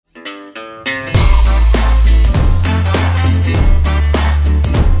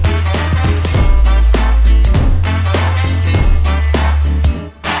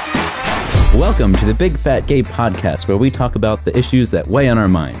Welcome to the Big Fat Gay Podcast, where we talk about the issues that weigh on our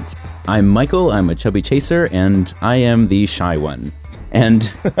minds. I'm Michael, I'm a chubby chaser, and I am the shy one. And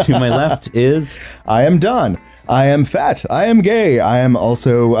to my left is... I am Don. I am fat. I am gay. I am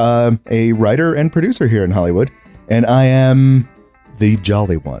also a writer and producer here in Hollywood. And I am the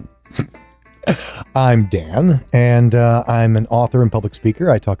jolly one. I'm Dan, and I'm an author and public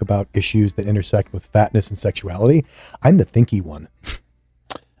speaker. I talk about issues that intersect with fatness and sexuality. I'm the thinky one.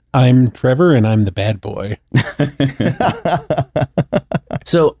 I'm Trevor, and I'm the bad boy.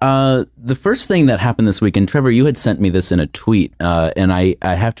 So the first thing that happened this week, and Trevor, you had sent me this in a tweet, and I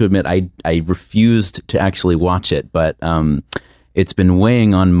have to admit I refused to actually watch it, but it's been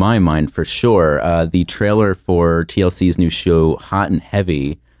weighing on my mind for sure. The trailer for TLC's new show, Hot and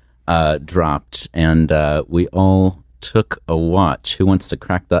Heavy, dropped, and we all took a watch. Who wants to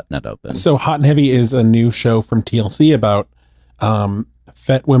crack that nut open? So Hot and Heavy is a new show from TLC about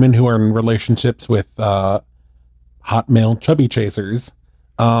fat women who are in relationships with hot male chubby chasers.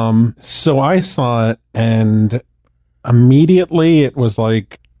 So I saw it, and immediately it was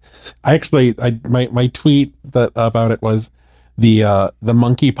like, my tweet about it was the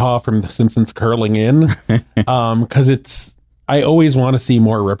monkey paw from The Simpsons curling in, because I always want to see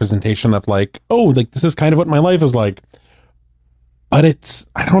more representation of like, oh, like this is kind of what my life is like, but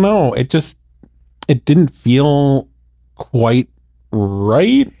I don't know, it didn't feel quite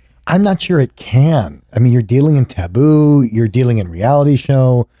right. I'm not sure it can. I mean, you're dealing in taboo, you're dealing in reality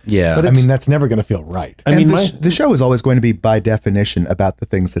show. Yeah. But I mean, that's never going to feel right. I mean, the show is always going to be, by definition, about the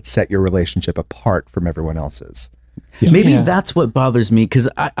things that set your relationship apart from everyone else's. Yeah. Maybe that's what bothers me, because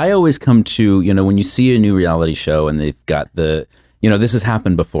I always come to, when you see a new reality show and they've got this has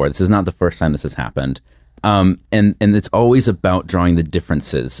happened before. This is not the first time this has happened. And it's always about drawing the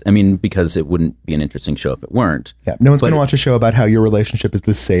differences. I mean, because it wouldn't be an interesting show if it weren't. Yeah, no one's going to watch a show about how your relationship is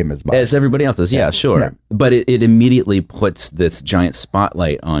the same as mine. As everybody else's, yeah, sure. Yeah. But it immediately puts this giant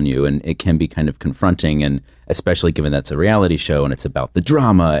spotlight on you, and it can be kind of confronting, and especially given that's a reality show and it's about the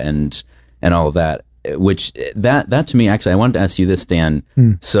drama and all of that. Which that to me, actually, I wanted to ask you this, Dan.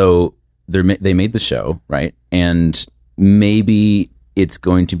 So they made the show, right? And maybe it's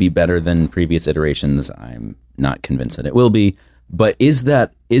going to be better than previous iterations. I'm not convinced that it will be. But is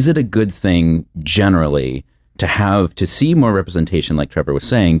it a good thing generally to see more representation, like Trevor was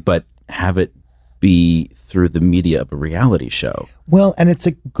saying, but have it be through the media of a reality show? Well, and it's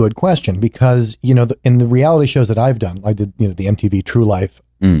a good question, because in the reality shows that I've done, I did the MTV True Life,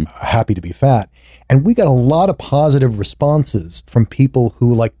 Happy to Be Fat, and we got a lot of positive responses from people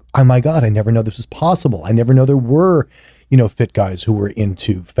who like, oh my God, I never know this was possible. I never know there were fit guys who were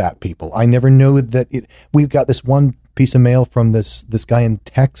into fat people. I never knew that we've got this one piece of mail from this guy in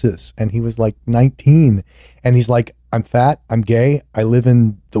Texas, and he was like 19, and he's like, I'm fat, I'm gay, I live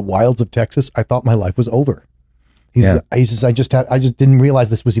in the wilds of Texas. I thought my life was over. He says, I just didn't realize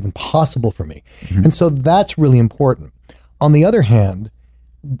this was even possible for me. Mm-hmm. And so that's really important. On the other hand,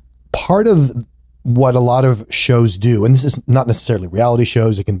 part of what a lot of shows do, and this is not necessarily reality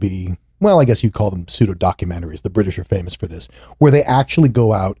shows, it can be, well, I guess you'd call them pseudo-documentaries. The British are famous for this, where they actually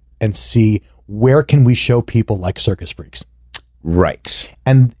go out and see, where can we show people like circus freaks? Right.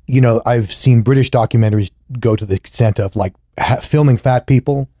 And, I've seen British documentaries go to the extent of like filming fat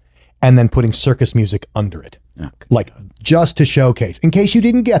people and then putting circus music under it. Okay. Like just to showcase, in case you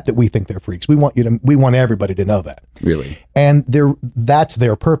didn't get that we think they're freaks. We want everybody to know that. Really? And that's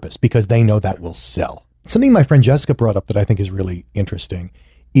their purpose, because they know that will sell. Something my friend Jessica brought up that I think is really interesting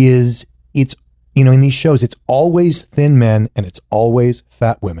is it's, in these shows, it's always thin men and it's always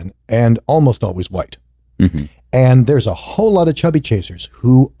fat women and almost always white. Mm-hmm. And there's a whole lot of chubby chasers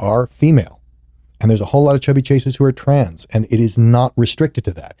who are female. And there's a whole lot of chubby chasers who are trans, and it is not restricted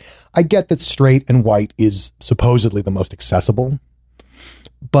to that. I get that straight and white is supposedly the most accessible,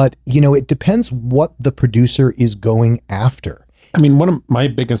 but, it depends what the producer is going after. I mean, one of my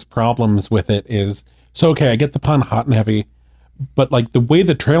biggest problems with it is, I get the pun Hot and Heavy, but like the way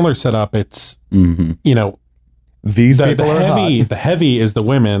the trailer set up, it's, these people are heavy, hot. The heavy is the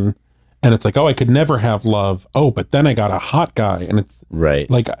women, and it's like, oh, I could never have love. Oh, but then I got a hot guy, and it's right.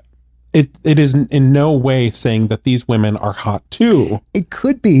 Like, it is in no way saying that these women are hot too. It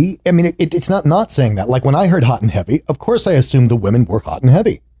could be. I mean, it's not saying that. Like when I heard Hot and Heavy, of course I assumed the women were hot and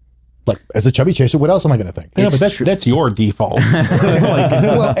heavy. Like as a chubby chaser, what else am I going to think? Yeah, but that's your default.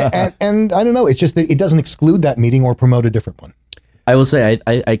 Well, and I don't know. It's just that it doesn't exclude that meeting or promote a different one. I will say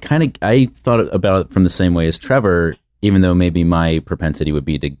I thought about it from the same way as Trevor, even though maybe my propensity would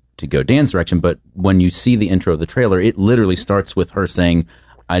be to go Dan's direction. But when you see the intro of the trailer, it literally starts with her saying,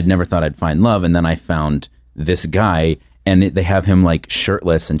 I'd never thought I'd find love, and then I found this guy, and they have him like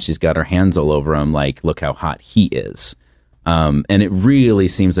shirtless, and she's got her hands all over him, like, look how hot he is. And it really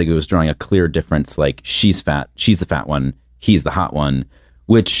seems like it was drawing a clear difference. Like, she's fat, she's the fat one, he's the hot one,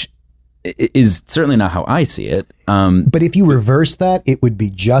 which is certainly not how I see it. But if you reverse that, it would be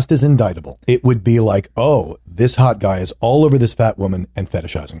just as indictable. It would be like, oh, this hot guy is all over this fat woman and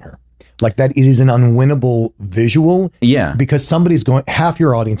fetishizing her. Like that, it is an unwinnable visual. Yeah. Because half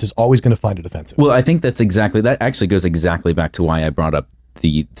your audience is always going to find it offensive. Well, I think that actually goes exactly back to why I brought up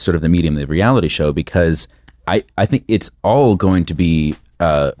the sort of the medium, the reality show, because I think it's all going to be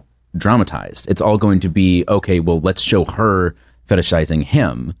dramatized. It's all going to be, okay, well, let's show her fetishizing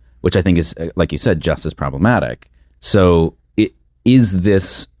him, which I think is, like you said, just as problematic. So is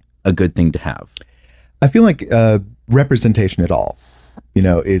this a good thing to have? I feel like representation at all,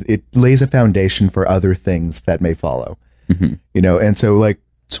 it lays a foundation for other things that may follow, and so like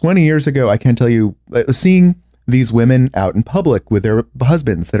 20 years ago, I can't tell you, seeing these women out in public with their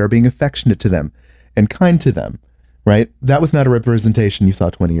husbands that are being affectionate to them and kind to them, right? That was not a representation you saw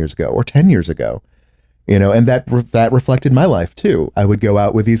 20 years ago or 10 years ago, and that reflected my life too. I would go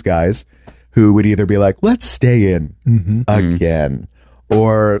out with these guys who would either be like, let's stay in again,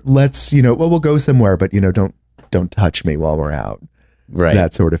 or let's, we'll go somewhere, but don't touch me while we're out. Right.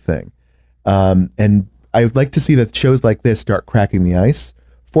 That sort of thing. And I'd like to see that shows like this start cracking the ice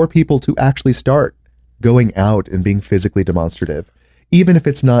for people to actually start going out and being physically demonstrative, even if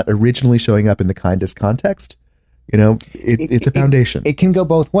it's not originally showing up in the kindest context. It's a foundation. It can go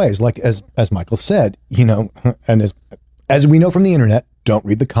both ways. Like as Michael said, and as we know from the internet, don't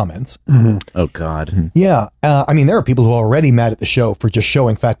read the comments. Oh God. Yeah. I mean, there are people who are already mad at the show for just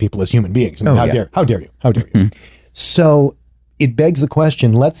showing fat people as human beings. I mean, how dare you? So it begs the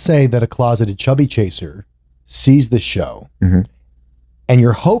question, let's say that a closeted chubby chaser sees this show, and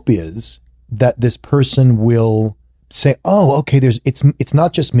your hope is that this person will say, oh, okay, it's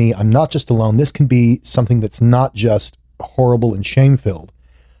not just me. I'm not just alone. This can be something that's not just horrible and shame-filled,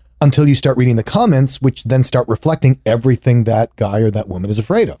 until you start reading the comments, which then start reflecting everything that guy or that woman is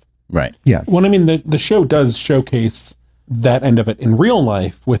afraid of. Right. Yeah. Well, I mean, the show does showcase that end of it in real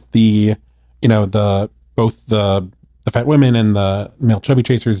life with the both the fat women and the male chubby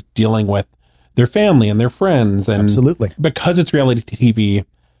chasers dealing with their family and their friends. And absolutely, because it's reality TV,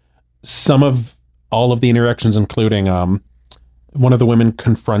 some of all of the interactions, including one of the women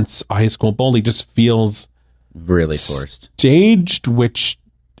confronts a high school bully, just feels really forced, staged, which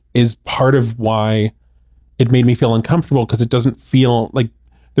is part of why it made me feel uncomfortable, because it doesn't feel like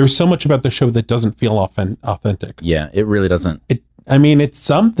there's so much about the show that doesn't feel authentic. Yeah, it really doesn't. It's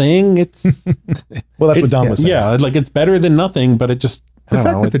something. It's well, that's what Dom was saying. Yeah, like it's better than nothing, but it just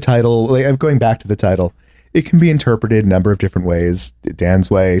that the title, like I'm going back to the title, it can be interpreted a number of different ways.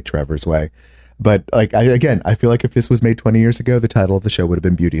 Dan's way, Trevor's way, but like I feel like if this was made 20 years ago, the title of the show would have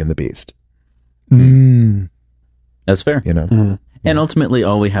been Beauty and the Beast. That's fair. And ultimately,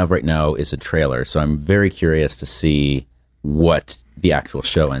 all we have right now is a trailer. So I'm very curious to see what the actual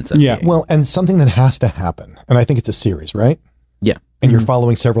show ends up being. Well, and something that has to happen, and I think it's a series, right? Yeah. And you're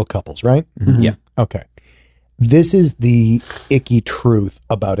following several couples, right? Yeah. Okay. This is the icky truth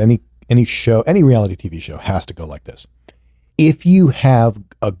about any show, any reality TV show has to go like this. If you have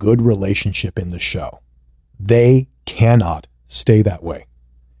a good relationship in the show, they cannot stay that way.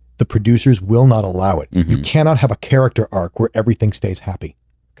 The producers will not allow it. You cannot have a character arc where everything stays happy.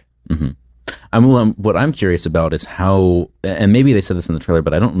 What I'm curious about is how, and maybe they said this in the trailer,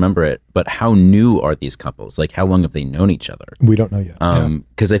 but I don't remember it, but how new are these couples? Like, how long have they known each other? We don't know yet.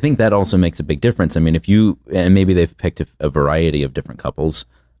 Because I think that also makes a big difference. I mean, and maybe they've picked a variety of different couples.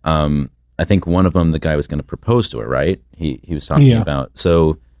 I think one of them, the guy was going to propose to her, right? He was talking about,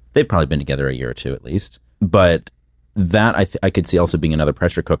 so they've probably been together a year or two at least. But that I could see also being another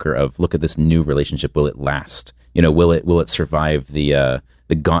pressure cooker of, look at this new relationship. Will it last? Will it survive the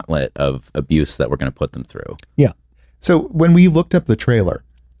gauntlet of abuse that we're going to put them through? Yeah. So when we looked up the trailer,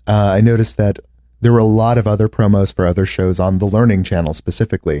 I noticed that there were a lot of other promos for other shows on the Learning Channel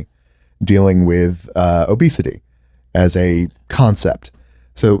specifically dealing with obesity as a concept.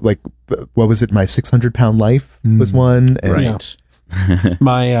 So like, what was it? My 600-Pound Life was one. And Right.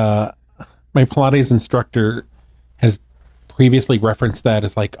 My Pilates instructor has previously referenced that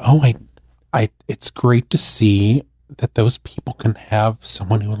as like, it's great to see that those people can have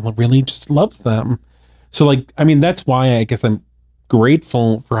someone who really just loves them. So like, I mean, that's why I guess I'm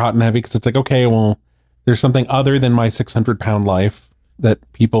grateful for Hot and Heavy, because it's like, okay, well, there's something other than My 600-Pound Life that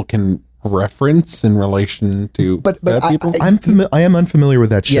people can reference in relation to but people. I am unfamiliar with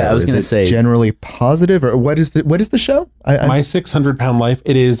that show. Yeah, I was going to say, generally positive, or what is the show? My 600-Pound Life.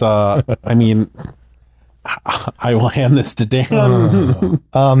 It is. I mean, I will hand this to Dan.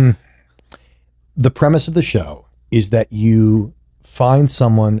 The premise of the show is that you find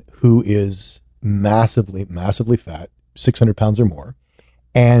someone who is massively, massively fat, 600 pounds or more,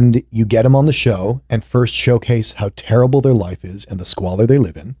 and you get them on the show and first showcase how terrible their life is and the squalor they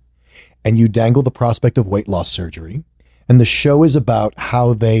live in. And you dangle the prospect of weight loss surgery. And the show is about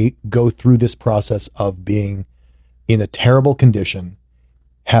how they go through this process of being in a terrible condition,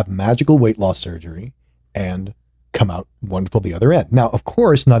 have magical weight loss surgery, and come out wonderful the other end. Now, of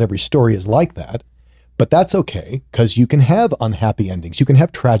course, not every story is like that, but that's okay, because you can have unhappy endings. You can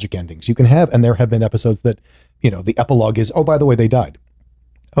have tragic endings. You can have, and there have been episodes that, the epilogue is, oh, by the way, they died.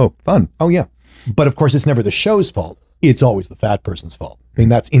 Oh, fun. Oh, yeah. But of course, it's never the show's fault. It's always the fat person's fault. I mean,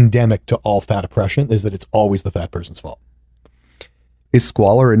 that's endemic to all fat oppression, is that it's always the fat person's fault. Is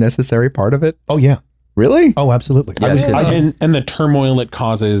squalor a necessary part of it? Oh, yeah. Really? Oh, absolutely. Yeah, because- And the turmoil it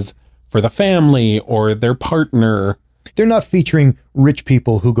causes for the family or their partner. They're not featuring rich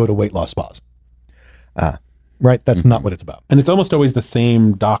people who go to weight loss spas. Right? That's not what it's about. And it's almost always the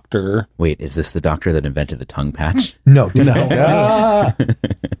same doctor. Wait, is this the doctor that invented the tongue patch? No.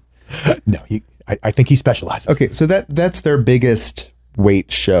 No, I think he specializes. Okay, so that's their biggest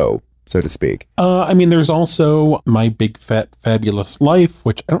weight show, so to speak. There's also My Big Fat Fabulous Life,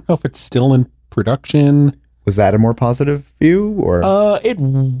 which I don't know if it's still in production. Was that a more positive view, or? It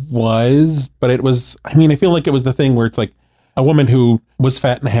was, but it was, I feel like it was the thing where it's like a woman who was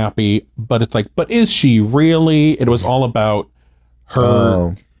fat and happy, but it's like, but is she really? It was all about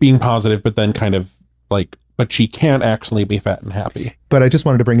her being positive, but then kind of like, but she can't actually be fat and happy. But I just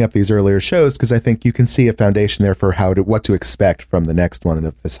wanted to bring up these earlier shows because I think you can see a foundation there for what to expect from the next one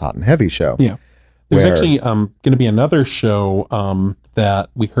of this Hot and Heavy show. Yeah. There's actually going to be another show that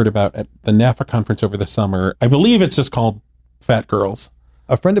we heard about at the NAFA conference over the summer. I believe it's just called Fat Girls.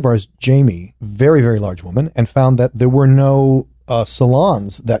 A friend of ours, Jamie, very, very large woman, and found that there were no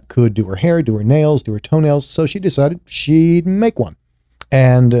salons that could do her hair, do her nails, do her toenails. So she decided she'd make one.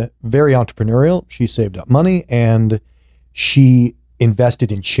 And very entrepreneurial. She saved up money and she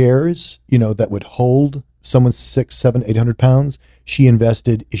invested in chairs, that would hold someone 600, 700, 800 pounds. She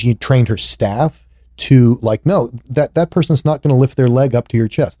trained her staff to no, that person's not going to lift their leg up to your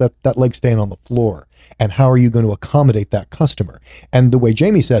chest. That leg's staying on the floor. And how are you going to accommodate that customer? And the way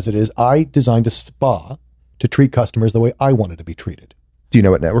Jamie says it is, I designed a spa to treat customers the way I wanted to be treated. Do you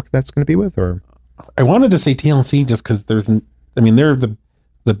know what network that's going to be with, or? I wanted to say TLC just because they're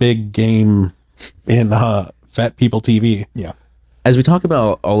the big game in Fat People TV. Yeah. As we talk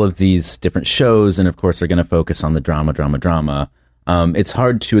about all of these different shows, and of course they're going to focus on the drama, it's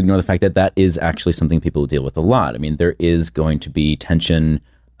hard to ignore the fact that that is actually something people deal with a lot. There is going to be tension,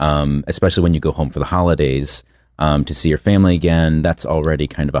 especially when you go home for the holidays to see your family again. That's already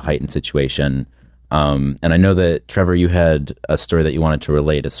kind of a heightened situation. And I know that, Trevor, you had a story that you wanted to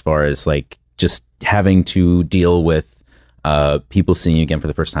relate as far as just having to deal with people seeing you again for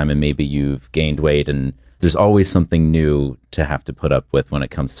the first time, and maybe you've gained weight, and there's always something new to have to put up with when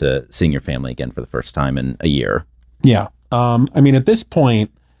it comes to seeing your family again for the first time in a year. Yeah. At this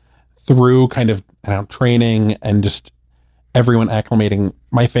point, through kind of training and just everyone acclimating,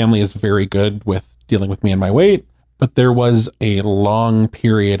 my family is very good with dealing with me and my weight, but there was a long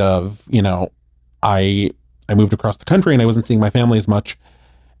period of, I moved across the country and I wasn't seeing my family as much.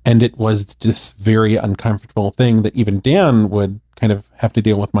 And it was this very uncomfortable thing that even Dan would kind of have to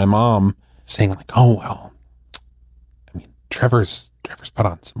deal with my mom saying oh, well, Trevor's put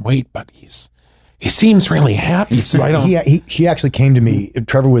on some weight, but he seems really happy. So I don't. She actually came to me.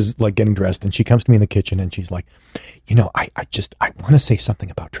 Trevor was getting dressed, and she comes to me in the kitchen, and she's like, I want to say something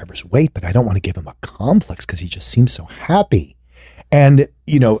about Trevor's weight, but I don't want to give him a complex because he just seems so happy. And,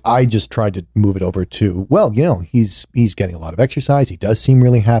 I just tried to move it over to, well, he's getting a lot of exercise. He does seem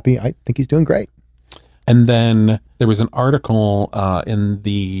really happy. I think he's doing great. And then there was an article in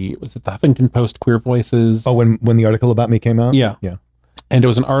the Huffington Post Queer Voices? Oh, when the article about me came out? Yeah. Yeah. And it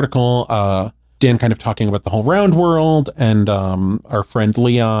was an article, Dan kind of talking about the whole round world. And our friend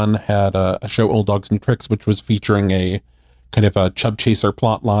Leon had a show, Old Dogs, New Tricks, which was featuring a kind of a Chub Chaser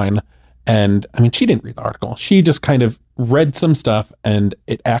plot line. And she didn't read the article. She just kind of read some stuff and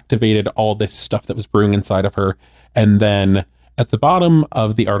it activated all this stuff that was brewing inside of her. And then at the bottom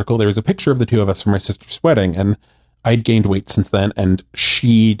of the article, there was a picture of the two of us from my sister's wedding. And I'd gained weight since then. And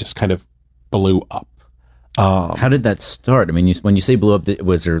she just kind of blew up. How did that start? When you say blew up,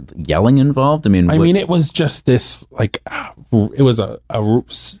 was there yelling involved? It was just this, it was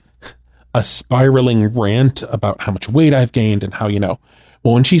a spiraling rant about how much weight I've gained and how,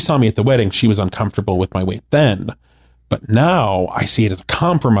 well, when she saw me at the wedding, she was uncomfortable with my weight then. But now I see it as a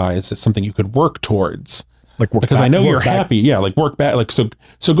compromise, as something you could work towards. Like work because back, I know work you're back. happy. Yeah, like work back. Like so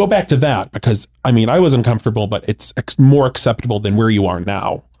go back to that, because I mean I was uncomfortable, but it's more acceptable than where you are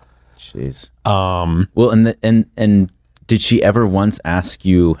now. Jeez. Well, and did she ever once ask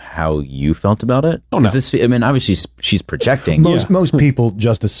you how you felt about it? Oh, no. I mean, obviously she's projecting. Most people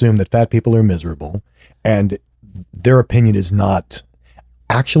just assume that fat people are miserable, and their opinion is not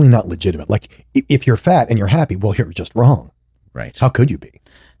legitimate. Like if you're fat and you're happy, well, you're just wrong. Right. How could you be?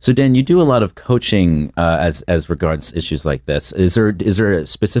 So Dan, you do a lot of coaching as regards issues like this. Is there a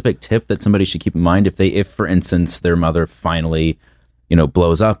specific tip that somebody should keep in mind if for instance their mother finally,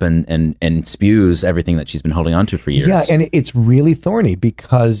 blows up and spews everything that she's been holding on to for years? Yeah, and it's really thorny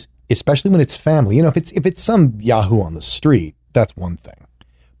because especially when it's family. If it's some yahoo on the street, that's one thing.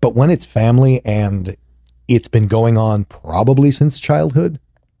 But when it's family and it's been going on probably since childhood,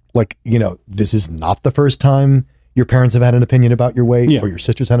 like, this is not the first time your parents have had an opinion about your weight, or your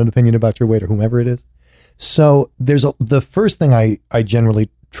sisters had an opinion about your weight, or whomever it is. So the first thing I generally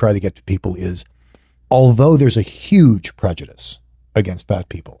try to get to people is, although there's a huge prejudice against fat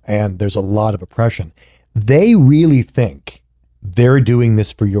people and there's a lot of oppression, they really think they're doing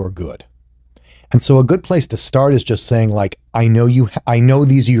this for your good. And so a good place to start is just saying, like, I know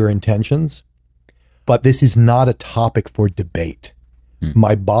these are your intentions, but this is not a topic for debate.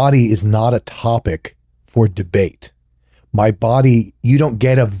 My body is not a topic for debate. My body, you don't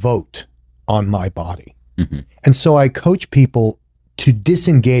get a vote on my body. Mm-hmm. And so I coach people to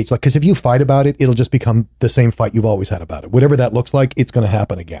disengage, like, because if you fight about it, it'll just become the same fight you've always had about it. Whatever that looks like, it's going to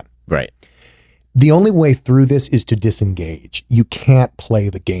happen again. Right. The only way through this is to disengage. You can't play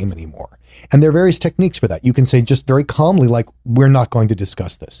the game anymore. And there are various techniques for that. You can say just very calmly, like, we're not going to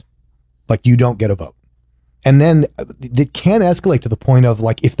discuss this. Like, you don't get a vote. And then it can escalate to the point of,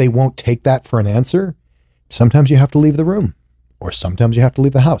 like, if they won't take that for an answer, sometimes you have to leave the room, or sometimes you have to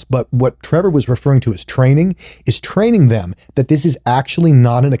leave the house. But what Trevor was referring to as training is training them that this is actually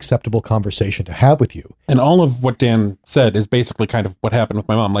not an acceptable conversation to have with you. And all of what Dan said is basically kind of what happened with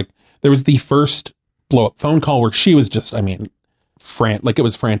my mom. Like, there was the first blow up phone call where she was just, it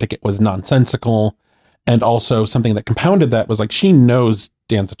was frantic. It was nonsensical. And also something that compounded that was, like, she knows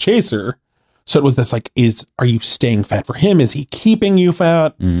Dan's a chaser. So it was this, like, are you staying fat for him? Is he keeping you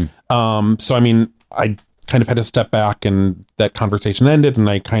fat? So, I kind of had to step back, and that conversation ended, and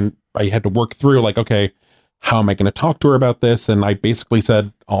I had to work through, like, okay, how am I going to talk to her about this? And I basically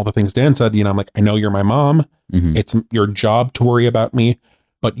said all the things Dan said. I'm like, I know you're my mom. Mm-hmm. It's your job to worry about me,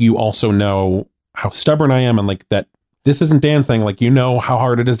 but you also know how stubborn I am, and, like, that this isn't Dan's thing. Like, how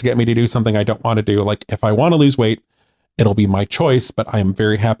hard it is to get me to do something I don't want to do. Like, if I want to lose weight, it'll be my choice, but I am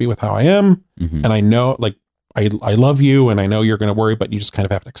very happy with how I am. Mm-hmm. And I know, like, I love you, and I know you're going to worry, but you just kind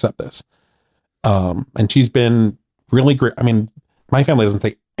of have to accept this. And she's been really great. My family doesn't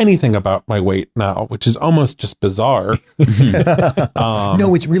say anything about my weight now, which is almost just bizarre.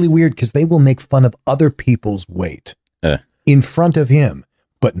 No, it's really weird because they will make fun of other people's weight in front of him,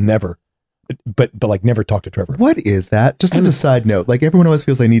 but never talk to Trevor. What is that? Just as a side note, like, everyone always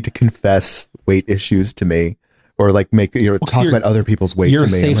feels they need to confess weight issues to me, or like talk about other people's weight to me. You're a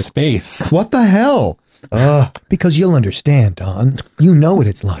safe like, space. What the hell? Because you'll understand, Don. You know what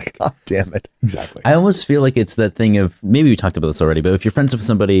it's like. God damn it. Exactly. I almost feel like it's that thing of, maybe we talked about this already, but if you're friends with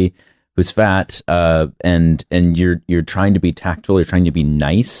somebody who's fat, and you're trying to be tactful, you're trying to be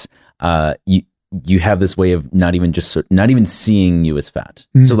nice, you have this way of not even seeing you as fat.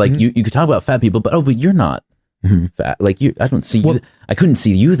 Mm-hmm. So, like, you could talk about fat people, but you're not fat. Like, I don't see you. I couldn't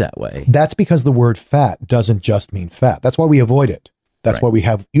see you that way. That's because the word fat doesn't just mean fat. That's why we avoid it. That's why we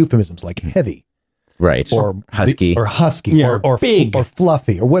have euphemisms like heavy. Right. Or husky. Or big. Or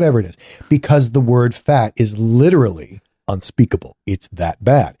fluffy, or whatever it is. Because the word fat is literally unspeakable. It's that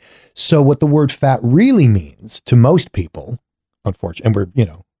bad. So what the word fat really means to most people, unfortunately,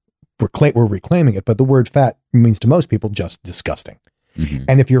 and we're reclaiming it, but the word fat means to most people just disgusting. Mm-hmm.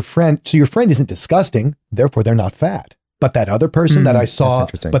 And if your friend isn't disgusting, therefore they're not fat. But that other person that I saw,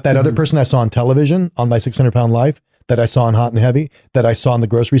 other person I saw on television on My 600 Pound Life, that I saw on Hot and Heavy, that I saw in the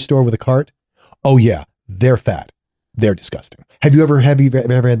grocery store with a cart, oh yeah, they're fat. They're disgusting. Have you ever had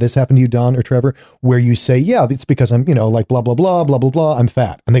this happen to you, Don or Trevor, where you say, yeah, it's because I'm, like blah, blah, blah, blah, blah, blah, I'm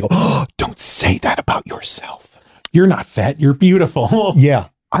fat. And they go, oh, don't say that about yourself. You're not fat. You're beautiful. Yeah.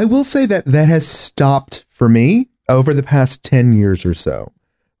 I will say that has stopped for me over the past 10 years or so.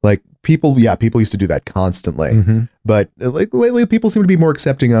 Like, people used to do that constantly, but like lately people seem to be more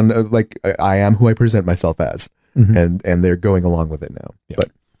accepting on I am who I present myself as, and they're going along with it now. Yeah. But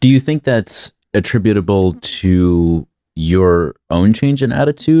do you think that's attributable to your own change in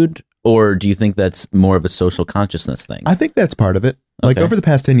attitude, or do you think that's more of a social consciousness thing? I think that's part of it. Like Okay. over the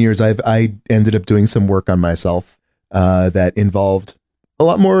past 10 years, I ended up doing some work on myself that involved a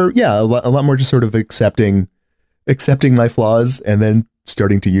lot more, a lot more just sort of accepting my flaws and then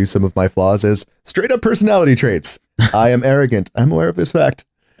starting to use some of my flaws as straight up personality traits. I am arrogant. I'm aware of this fact.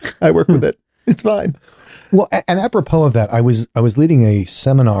 I work with it. It's fine. Well, and apropos of that, I was leading a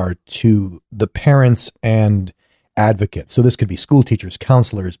seminar to the parents and advocates. So this could be school teachers,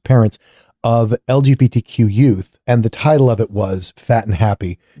 counselors, parents of LGBTQ youth. And the title of it was Fat and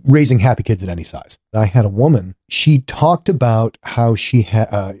Happy, Raising Happy Kids at Any Size. I had a woman, she talked about how she had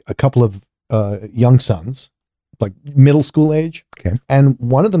a couple of young sons, like middle school age. Okay. And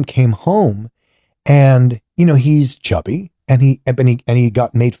one of them came home and, he's chubby and he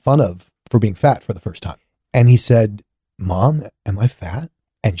got made fun of for being fat for the first time. And he said, "Mom, am I fat?"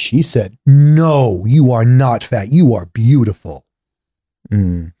 And she said, "No, you are not fat. You are beautiful."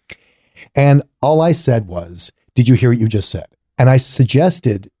 Mm. And all I said was, "Did you hear what you just said?" And I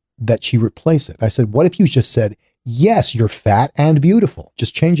suggested that she replace it. I said, "What if you just said, yes, you're fat and beautiful.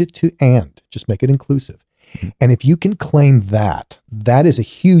 Just change it to and. Just make it inclusive." Mm-hmm. And if you can claim that, that is a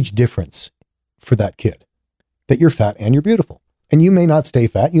huge difference for that kid, that you're fat and you're beautiful. And you may not stay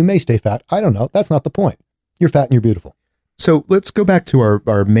fat. You may stay fat. I don't know. That's not the point. You're fat and you're beautiful. So let's go back to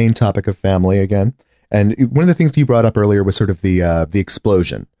our main topic of family again. And one of the things you brought up earlier was sort of the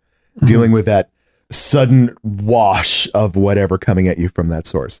explosion, dealing with that sudden wash of whatever coming at you from that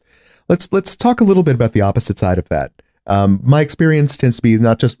source. Let's talk a little bit about the opposite side of that. My experience tends to be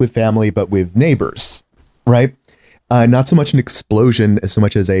not just with family, but with neighbors, right? Not so much an explosion as so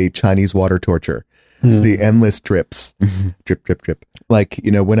much as a Chinese water torture. The endless drips, drip, drip, drip. Like,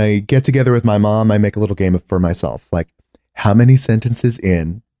 when I get together with my mom, I make a little game for myself. Like, how many sentences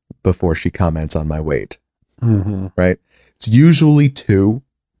in before she comments on my weight? Mm-hmm. Right? It's usually 2.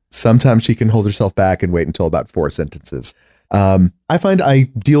 Sometimes she can hold herself back and wait until about 4 sentences. I find I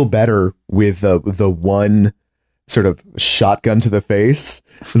deal better with the one sort of shotgun to the face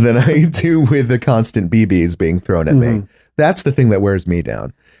than I do with the constant BBs being thrown at me. That's the thing that wears me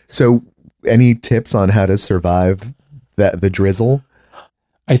down. So any tips on how to survive the drizzle?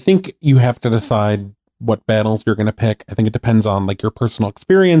 I think you have to decide what battles you're going to pick. I think it depends on like your personal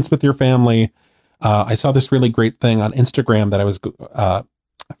experience with your family. I saw this really great thing on Instagram that I've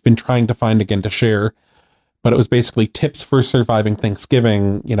been trying to find again to share, but it was basically tips for surviving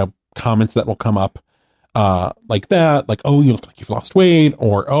Thanksgiving, comments that will come up like that, like, "Oh, you look like you've lost weight,"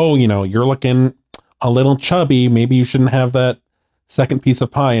 or, "Oh, you're looking a little chubby. Maybe you shouldn't have that second piece of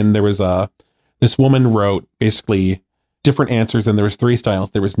pie." And there was this woman wrote basically different answers, and there was 3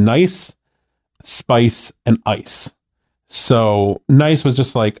 styles. There was nice, spice, and ice. So nice was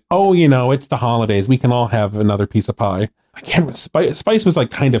just like, "Oh, it's the holidays. We can all have another piece of pie." I can't remember. Spice was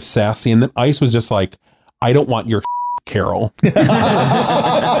like kind of sassy, and then ice was just like, "I don't want your Carol."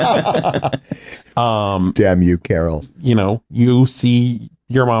 Damn you, Carol. You see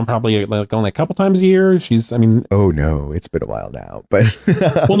your mom probably like only a couple times a year. Oh no, it's been a while now, but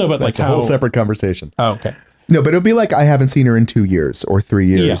well, no, but that's like a whole separate conversation. Oh, okay. No, but it'll be like I haven't seen her in 2 years or 3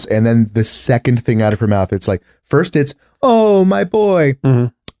 years. Yeah. And then the second thing out of her mouth, it's like, first it's, "Oh, my boy. Mm-hmm.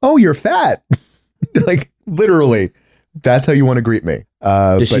 Oh, you're fat." Like literally, that's how you want to greet me.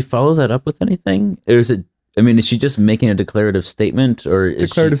 Does she follow that up with anything? Or is she just making a declarative statement, or is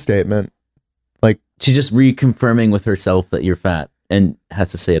declarative statement? Like she's just reconfirming with herself that you're fat and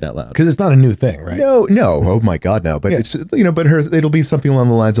has to say it out loud? Because it's not a new thing, right? no. Oh my God, no. But it's, but it'll be something along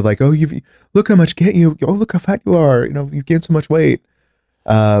the lines of like, "Oh, look how much oh, look how fat you are. You gained so much weight."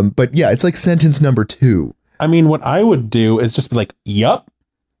 But yeah, it's like sentence number 2. I mean, what I would do is just be like, "Yup,"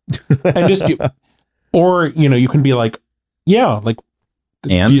 and just or you can be like, "Yeah, like,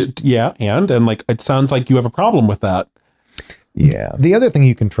 And and like it sounds like you have a problem with that." Yeah. The other thing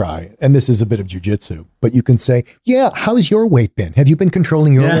you can try, and this is a bit of jujitsu, but you can say, "Yeah, how's your weight been? Have you been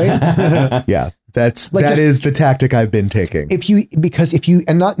controlling your weight?" Yeah. That Like is the tactic I've been taking.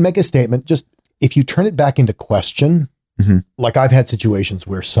 And not make a statement, just if you turn it back into question, like I've had situations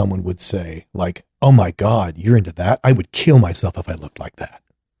where someone would say like, "Oh my God, you're into that? I would kill myself if I looked like that."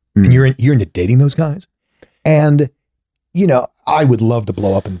 And you're into dating those guys. And, I would love to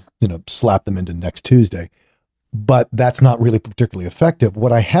blow up and, slap them into next Tuesday, but that's not really particularly effective.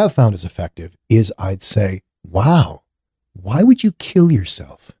 What I have found is effective is I'd say, "Wow, why would you kill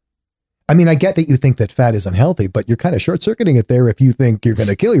yourself?" I mean, I get that you think that fat is unhealthy, but you're kind of short-circuiting it there if you think you're going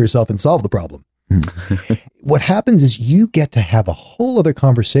to kill yourself and solve the problem. What happens is you get to have a whole other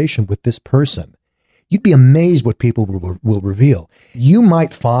conversation with this person. You'd be amazed what people will reveal. You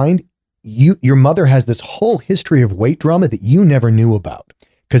might find your mother has this whole history of weight drama that you never knew about.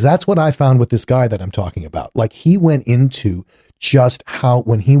 Because that's what I found with this guy that I'm talking about. Like he went into just how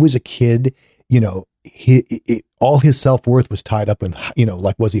when he was a kid, all his self-worth was tied up in,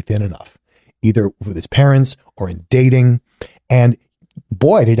 like, was he thin enough, either with his parents or in dating. And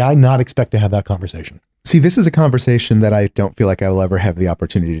boy, did I not expect to have that conversation. See, this is a conversation that I don't feel like I will ever have the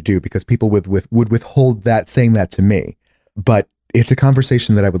opportunity to do because people would withhold that, saying that to me. But it's a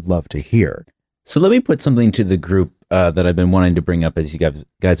conversation that I would love to hear. So let me put something to the group that I've been wanting to bring up as you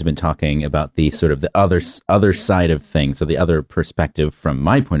guys have been talking about the sort of the other side of things, or the other perspective from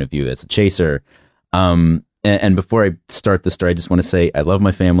my point of view as a chaser. And before I start the story, I just want to say I love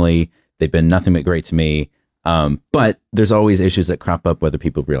my family. They've been nothing but great to me. But there's always issues that crop up, whether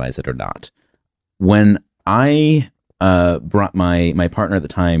people realize it or not. When I brought my partner at the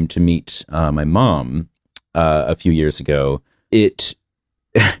time to meet my mom a few years ago,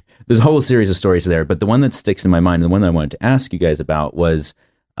 there's a whole series of stories there, but the one that sticks in my mind, and the one that I wanted to ask you guys about, was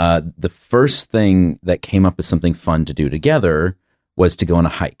the first thing that came up as something fun to do together was to go on a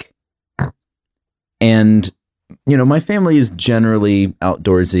hike. And my family is generally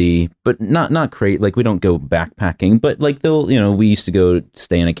outdoorsy, but not great. Like, we don't go backpacking, but like we used to go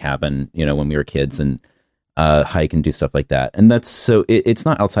stay in a cabin, when we were kids, and hike and do stuff like that. And that's so it's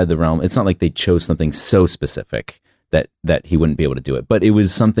not outside the realm. It's not like they chose something so specific that he wouldn't be able to do it, but it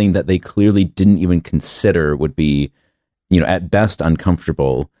was something that they clearly didn't even consider would be, at best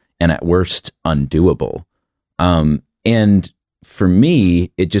uncomfortable and at worst undoable. And for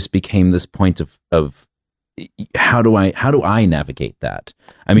me, it just became this point of how do I navigate that?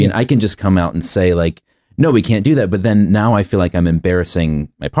 I mean, I can just come out and say, like, no, we can't do that. But then now I feel like I'm embarrassing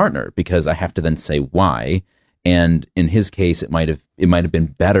my partner because I have to then say why. And in his case, it might have been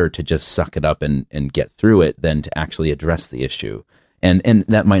better to just suck it up and get through it than to actually address the issue. And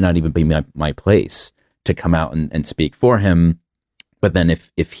that might not even be my place to come out and speak for him. But then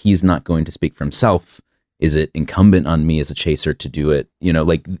if he's not going to speak for himself, is it incumbent on me as a chaser to do it?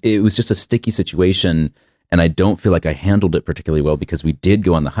 Like, it was just a sticky situation. And I don't feel like I handled it particularly well because we did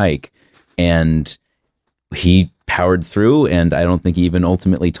go on the hike and he powered through. And I don't think he even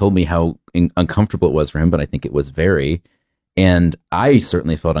ultimately told me how uncomfortable it was for him, but I think it was very. And I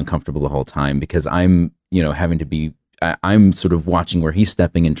certainly felt uncomfortable the whole time because I'm sort of watching where he's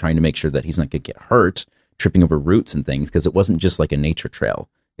stepping and trying to make sure that he's not going to get hurt, tripping over roots and things, because it wasn't just like a nature trail.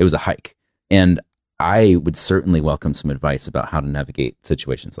 It was a hike. And I would certainly welcome some advice about how to navigate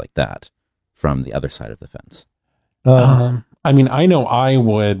situations like that from the other side of the fence. I mean, I know I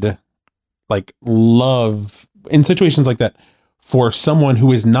would love in situations like that for someone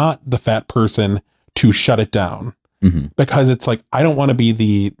who is not the fat person to shut it down, because it's like, I don't want to be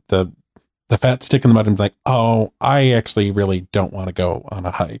the fat stick in the mud and be like, oh, I actually really don't want to go on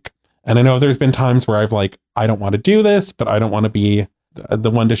a hike. And I know there's been times where I've I don't want to do this, but I don't want to be the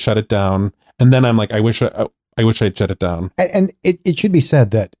one to shut it down. And then I'm like, I wish I'd shut it down. And it should be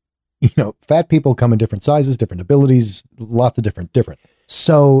said that, fat people come in different sizes, different abilities, lots of different.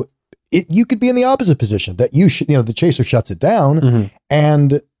 So you could be in the opposite position that the chaser shuts it down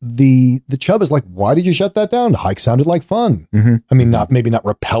and the chub is like, why did you shut that down? The hike sounded like fun. I mean, maybe not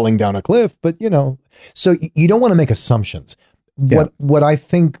rappelling down a cliff, but so you don't want to make assumptions. Yeah. What I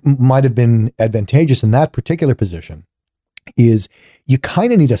think might have been advantageous in that particular position is you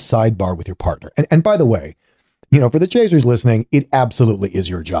kind of need a sidebar with your partner. And by the way, for the chasers listening, it absolutely is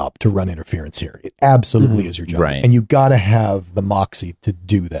your job to run interference here. It absolutely is your job. Right. And you got to have the moxie to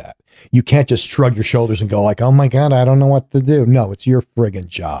do that. You can't just shrug your shoulders and go like, oh my God, I don't know what to do. No, it's your friggin'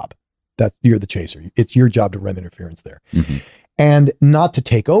 job. That you're the chaser. It's your job to run interference there. And not to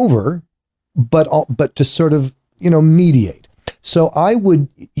take over, but to sort of, mediate. So I would,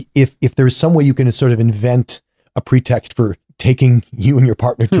 if there's some way you can sort of invent a pretext for taking you and your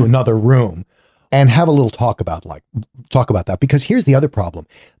partner to another room and have a little talk about that, because here's the other problem.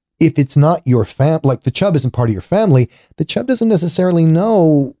 If it's not your like the chub isn't part of your family, the chub doesn't necessarily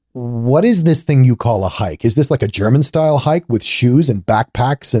know, what is this thing you call a hike? Is this like a German style hike with shoes and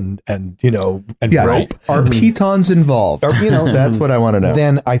backpacks and rope? Are pitons involved? That's what I want to know.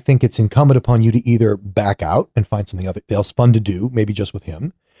 Then I think it's incumbent upon you to either back out and find something else fun to do, maybe just with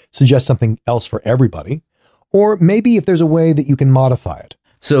him, suggest something else for everybody, or maybe if there's a way that you can modify it.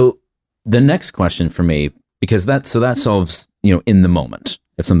 So the next question for me, because that solves, in the moment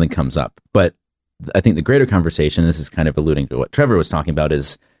if something comes up. But I think the greater conversation, this is kind of alluding to what Trevor was talking about,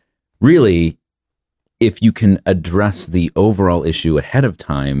 is really, if you can address the overall issue ahead of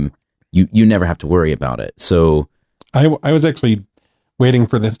time, you never have to worry about it. So I was actually waiting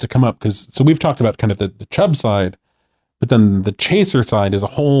for this to come up so we've talked about kind of the chub side, but then the chaser side is a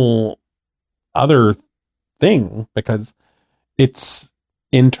whole other thing, because it's,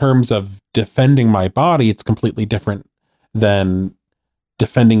 in terms of defending my body, it's completely different than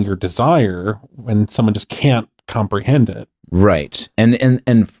defending your desire when someone just can't comprehend it. Right.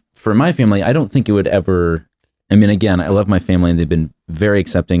 And for my family, I don't think it would ever, I mean, again, I love my family and they've been very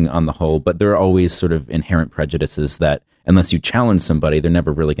accepting on the whole, but there are always sort of inherent prejudices that unless you challenge somebody, they're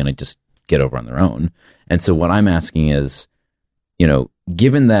never really going to just get over on their own. And so what I'm asking is, you know,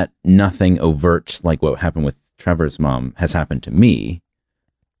 given that nothing overt like what happened with Trevor's mom has happened to me,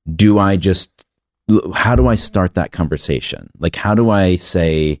 how do I start that conversation? Like, how do I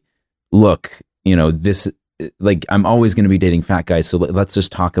say, look, you know, this, like, I'm always going to be dating fat guys. So let's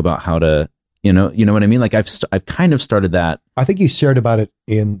just talk about how to, you know what I mean? Like I've kind of started that. I think you shared about it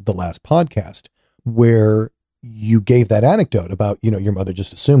in the last podcast where you gave that anecdote about, you know, your mother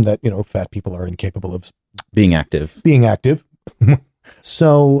just assumed that, you know, fat people are incapable of being active.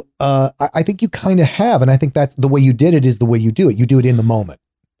 So I think you kind of have. And I think that's the way you did it is the way you do it. You do it in the moment.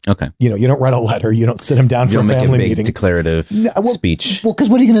 Okay. You know, you don't write a letter. You don't sit them down for a family make a big meeting. Declarative speech. Well, because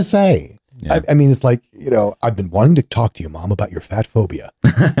what are you going to say? Yeah. I mean, it's like, you know, I've been wanting to talk to you, Mom, about your fat phobia.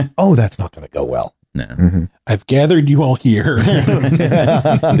 Oh, that's not going to go well. No. Mm-hmm. I've gathered you all here.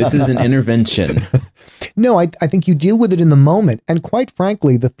 This is an intervention. No, I think you deal with it in the moment. And quite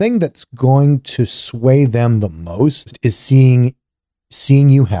frankly, the thing that's going to sway them the most is seeing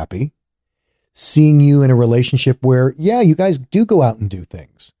you happy, seeing you in a relationship where, yeah, you guys do go out and do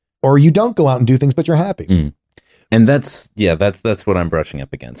things, or you don't go out and do things, but you're happy. Mm. And that's what I'm brushing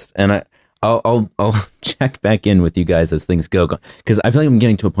up against. And I'll check back in with you guys as things go, because I feel like I'm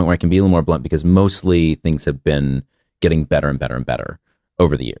getting to a point where I can be a little more blunt, because mostly things have been getting better and better and better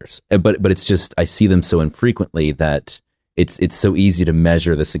over the years. But it's just, I see them so infrequently that it's so easy to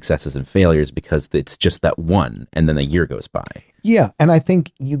measure the successes and failures because it's just that one, and then a year goes by. Yeah, and I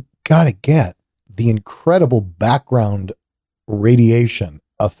think you got to get the incredible background radiation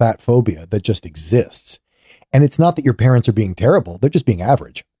of fat phobia that just exists. And it's not that your parents are being terrible, they're just being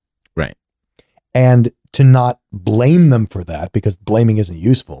average. Right. And to not blame them for that, because blaming isn't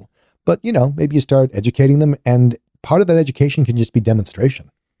useful, but, you know, maybe you start educating them, and part of that education can just be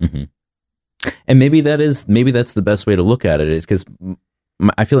demonstration. Mm-hmm. And maybe that's the best way to look at it, is because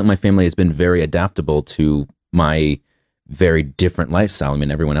I feel like my family has been very adaptable to my very different lifestyle. I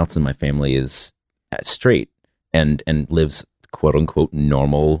mean, everyone else in my family is straight and lives quote unquote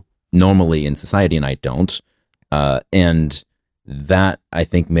normally in society, and I don't. And that, I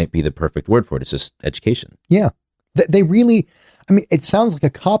think, may be the perfect word for it. It's just education. Yeah. They really, I mean, it sounds like a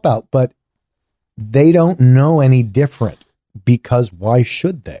cop-out, but they don't know any different, because why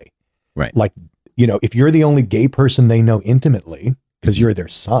should they? Right. Like, you know, if you're the only gay person they know intimately, because you're their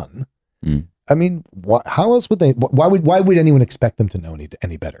son, I mean, how else would they, why would anyone expect them to know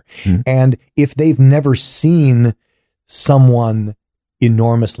any better? And if they've never seen someone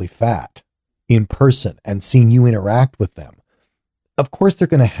enormously fat in person and seen you interact with them, of course they're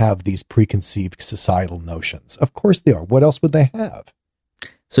going to have these preconceived societal notions. Of course they are. What else would they have?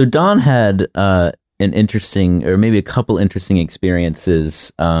 So Don had an interesting, or maybe a couple interesting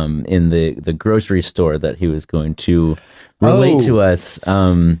experiences in the grocery store that he was going to relate to us.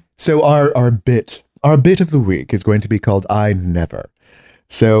 So our bit of the week is going to be called I Never.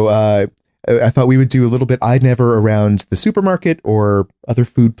 So I thought we would do a little bit I Never around the supermarket or other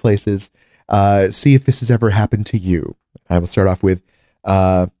food places. See if this has ever happened to you. I will start off with,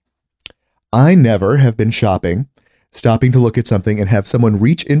 I never have been shopping, stopping to look at something and have someone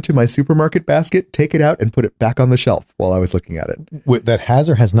reach into my supermarket basket, take it out, and put it back on the shelf while I was looking at it. That has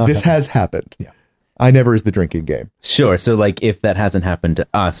or has not This happened? has happened. Yeah. I never is the drinking game. Sure. So like if that hasn't happened to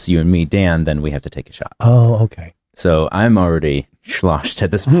us, you and me, Dan, then we have to take a shot. Oh, okay. So I'm already sloshed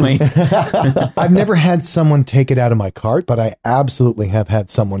at this point. I've never had someone take it out of my cart, but I absolutely have had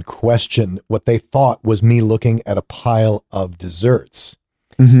someone question what they thought was me looking at a pile of desserts.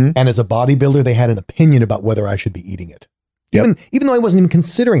 Mm-hmm. And as a bodybuilder, they had an opinion about whether I should be eating it. Yep. Even though I wasn't even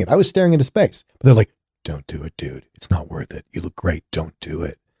considering it, I was staring into space. But they're like, "Don't do it, dude. It's not worth it. You look great. Don't do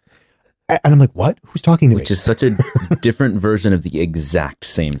it." And I'm like, "What? Who's talking to me?" Which is such a different version of the exact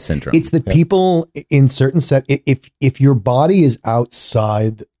same syndrome. It's that people in certain if your body is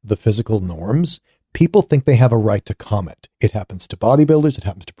outside the physical norms, people think they have a right to comment. It happens to bodybuilders, it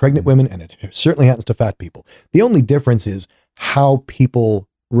happens to pregnant women, and it certainly happens to fat people. The only difference is how people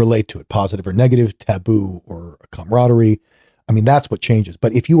relate to it, positive or negative, taboo or camaraderie. I mean, that's what changes.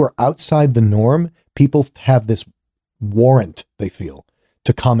 But if you are outside the norm, people have this warrant, they feel,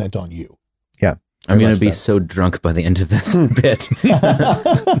 to comment on you. Yeah. I'm going to be so drunk by the end of this bit.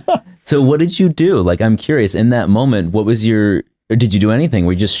 So what did you do? Like, I'm curious, in that moment, what was your, Or did you do anything?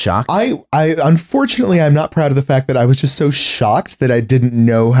 Were you just shocked? I unfortunately, I'm not proud of the fact that I was just so shocked that I didn't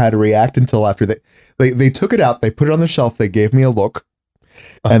know how to react until after they took it out, they put it on the shelf, they gave me a look,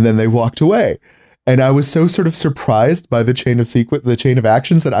 and then they walked away. And I was so sort of surprised by the chain of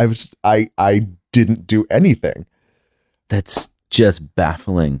actions that I didn't do anything. That's just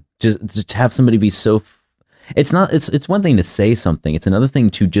baffling. Just to have somebody be so. It's one thing to say something. It's another thing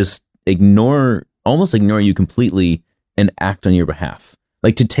to just almost ignore you completely and act on your behalf.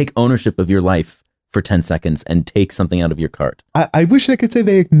 Like to take ownership of your life for 10 seconds and take something out of your cart. I wish I could say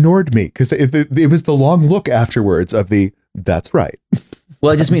they ignored me, because it was the long look afterwards of that's right.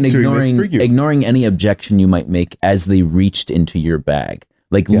 Well, I just mean ignoring any objection you might make as they reached into your bag.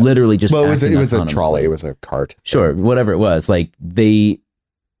 Like literally just. Well, it was a trolley. It was a cart. Sure, whatever it was. Like they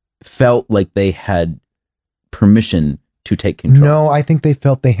felt like they had permission to take control. No, I think they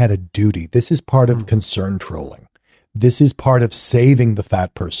felt they had a duty. This is part of concern trolling. This is part of saving the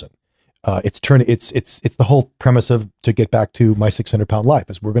fat person. It's the whole premise of, to get back to My 600-Pound Life,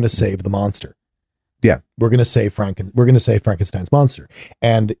 is we're going to save the monster. Yeah, we're going to save Frankenstein's monster,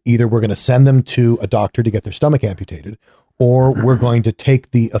 and either we're going to send them to a doctor to get their stomach amputated, or we're going to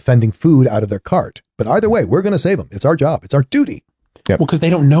take the offending food out of their cart. But either way, we're going to save them. It's our job. It's our duty. Yep. Well, because they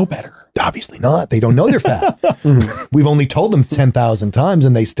don't know better. Obviously not. They don't know they're fat. We've only told them 10,000 times,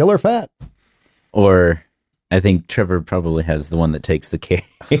 and they still are fat. Or I think Trevor probably has the one that takes the cake.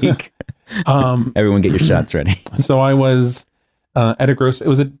 Everyone get your shots ready. So I was at it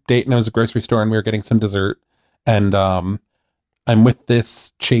was a date, and I was at a grocery store, and we were getting some dessert, and I'm with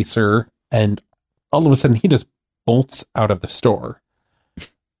this chaser, and all of a sudden he just bolts out of the store.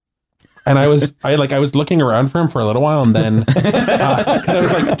 And I was looking around for him for a little while, and then 'cause I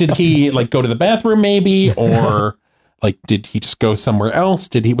was like, did he like go to the bathroom maybe, or like did he just go somewhere else?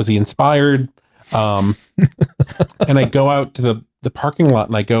 Was he inspired? And I go out to the parking lot,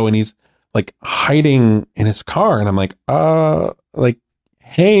 and I go, and he's like hiding in his car, and I'm like,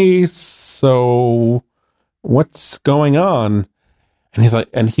 hey, so what's going on? And he's like,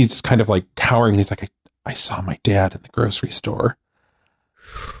 and he's just kind of like cowering, and he's like, I saw my dad in the grocery store.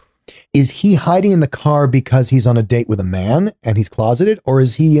 Is he hiding in the car because he's on a date with a man and he's closeted, or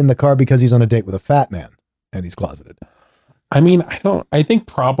is he in the car because he's on a date with a fat man and he's closeted? I mean, I think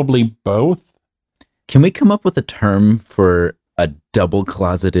probably both. Can we come up with a term for a double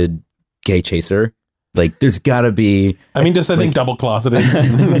closeted gay chaser? Like, there's gotta be. I mean, just I think double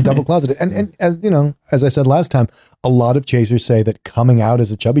closeted. Double closeted. And as you know, as I said last time, a lot of chasers say that coming out as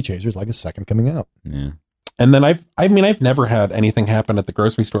a chubby chaser is like a second coming out. Yeah. And then I've never had anything happen at the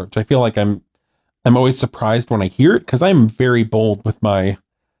grocery store, which I feel like I'm always surprised when I hear it, because I'm very bold with my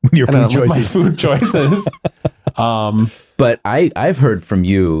food choices. But I've heard from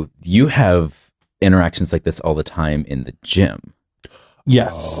you have interactions like this all the time in the gym.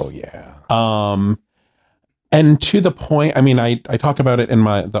 Yes. Oh yeah. And to the point, I mean, I talk about it in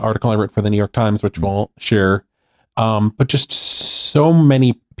the article I wrote for the New York Times, which we'll share. But just so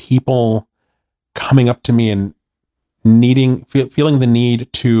many people coming up to me and feeling the need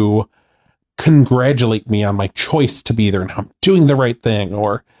to congratulate me on my choice to be there and how I'm doing the right thing,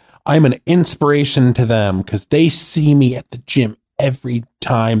 or I'm an inspiration to them because they see me at the gym every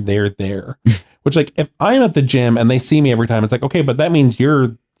time they're there. Which, like, if I'm at the gym and they see me every time, it's like, okay, but that means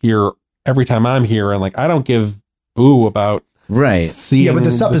you're every time I'm here, and like I don't give boo about right. Seeing yeah, but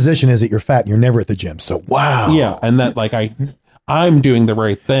the supposition is that you're fat and you're never at the gym. So wow. Yeah, and that like I'm doing the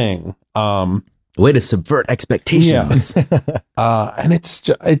right thing. Way to subvert expectations. Yeah. And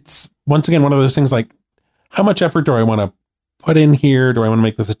it's once again one of those things like, how much effort do I want to put in here? Do I want to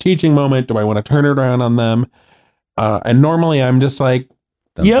make this a teaching moment? Do I want to turn it around on them? And normally I'm just like,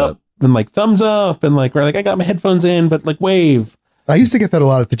 Thumbs up. And like thumbs up, and like, or like I got my headphones in, but like wave. I used to get that a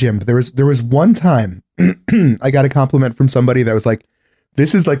lot at the gym, but there was one time I got a compliment from somebody that was like,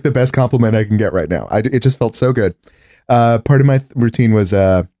 this is like the best compliment I can get right now. It just felt so good. Part of my routine was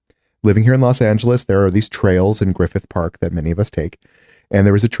living here in Los Angeles. There are these trails in Griffith Park that many of us take. And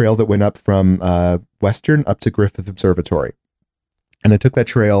there was a trail that went up from Western up to Griffith Observatory. And I took that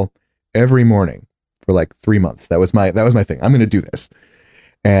trail every morning for like 3 months. That was my thing. I'm going to do this.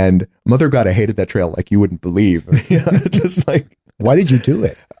 And Mother God, I hated that trail like you wouldn't believe. Just like, why did you do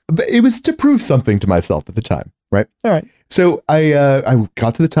it? But it was to prove something to myself at the time, right? All right. So I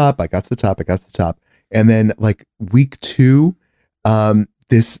got to the top. I got to the top. And then like week 2,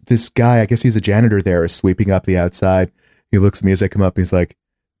 this guy, I guess he's a janitor there, is sweeping up the outside. He looks at me as I come up. And he's like,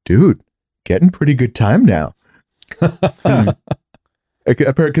 dude, getting pretty good time now.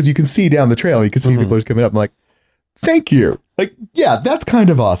 Because you can see down the trail. You can see people are coming up. I'm like, thank you. Like, yeah, that's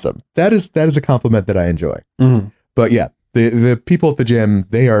kind of awesome. That is a compliment that I enjoy. But yeah, The people at the gym,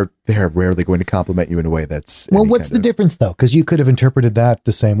 they are rarely going to compliment you in a way that's well. What's the difference though? Because you could have interpreted that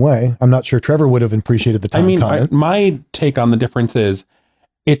the same way. I'm not sure Trevor would have appreciated the time comment. My take on the difference is,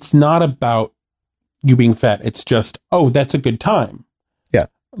 it's not about you being fat. It's just, oh, that's a good time. Yeah,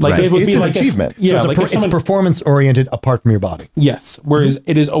 like right. it would it's be an like achievement. So it's performance oriented apart from your body. Yes, whereas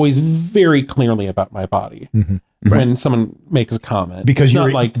it is always very clearly about my body when someone makes a comment, because it's you're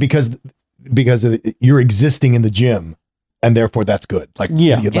not like because you're existing in the gym. And therefore, that's good. Like,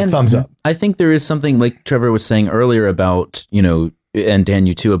 thumbs up. I think there is something like Trevor was saying earlier about, and Dan,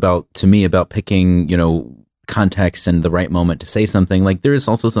 you too, about picking, context and the right moment to say something. Like, there is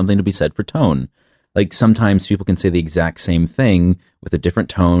also something to be said for tone. Like, sometimes people can say the exact same thing with a different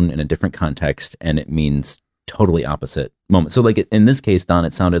tone in a different context, and it means totally opposite moment. So, like, in this case, Don,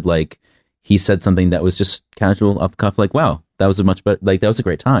 it sounded like he said something that was just casual, off the cuff, like, wow, that was a much better, like, that was a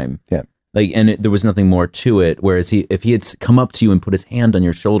great time. Yeah. Like, and there was nothing more to it. Whereas if he had come up to you and put his hand on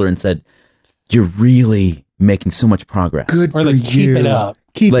your shoulder and said, "You're really making so much progress," good or like, keep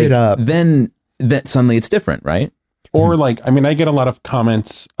it up, then that suddenly it's different, right? Or like, I mean, I get a lot of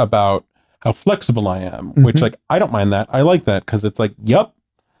comments about how flexible I am, which like, I don't mind that. I like that because it's like, yep.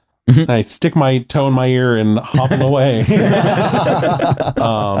 And I stick my toe in my ear and hobble away.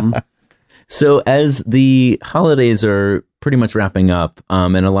 So as the holidays are pretty much wrapping up,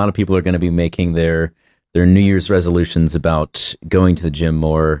 and a lot of people are going to be making their New Year's resolutions about going to the gym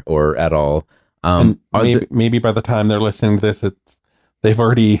more or at all. Maybe by the time they're listening to this,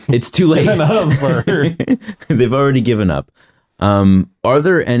 it's too late. They've already given up. Are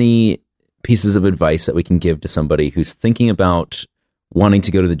there any pieces of advice that we can give to somebody who's thinking about wanting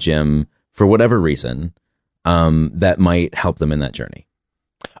to go to the gym for whatever reason, that might help them in that journey?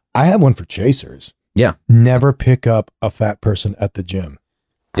 I have one for chasers. Yeah. Never pick up a fat person at the gym.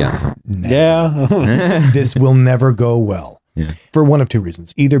 Yeah. Yeah. This will never go well. Yeah. For one of two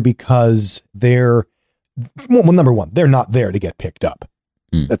reasons. Either because number one, they're not there to get picked up.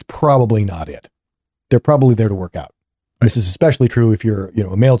 That's probably not it. They're probably there to work out. Right. This is especially true if you're,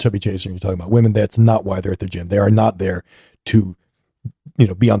 a male chubby chaser and you're talking about women. That's not why they're at the gym. They are not there to,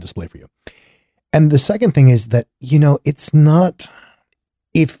 be on display for you. And the second thing is that, it's not,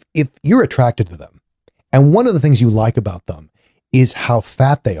 if you're attracted to them, and one of the things you like about them is how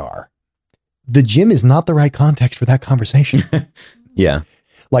fat they are, the gym is not the right context for that conversation. Yeah.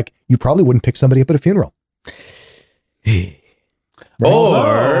 Like, you probably wouldn't pick somebody up at a funeral.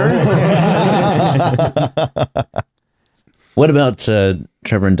 Or what about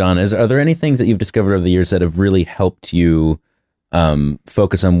Trevor and Don? Are there any things that you've discovered over the years that have really helped you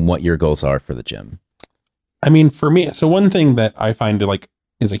focus on what your goals are for the gym? I mean, for me, so one thing that I find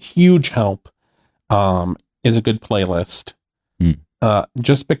is a huge help is a good playlist.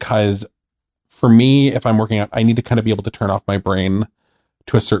 Just because for me, if I'm working out, I need to kind of be able to turn off my brain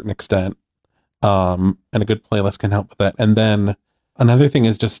to a certain extent. And a good playlist can help with that. And then another thing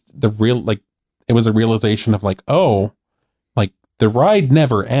is just it was a realization of the ride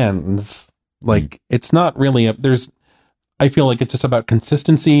never ends. It's not really I feel like it's just about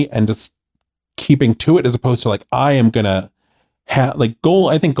consistency and just keeping to it, as opposed to I am going to goal.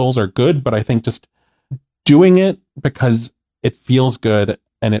 I think goals are good, but I think just doing it because it feels good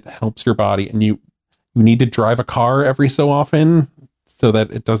and it helps your body, and you need to drive a car every so often so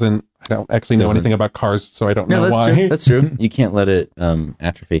that it doesn't. I don't actually know anything about cars, so I don't know why. True. That's true. You can't let it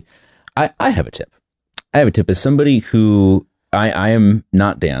atrophy. I have a tip. As somebody who I am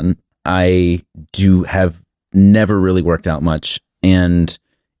not Dan. I have never really worked out much, and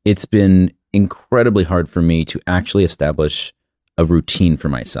it's been incredibly hard for me to actually establish a routine for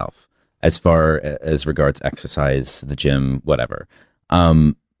myself as far as regards exercise, the gym, whatever.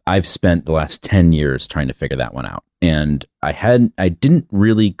 I've spent the last 10 years trying to figure that one out, and I didn't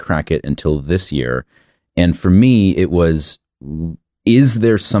really crack it until this year. And for me, it was, is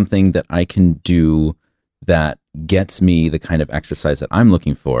there something that I can do that gets me the kind of exercise that I'm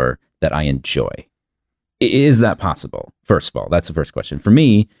looking for that I enjoy? Is that possible? First of all, that's the first question. For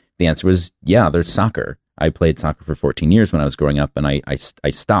me, the answer was, yeah, there's soccer. I played soccer for 14 years when I was growing up, and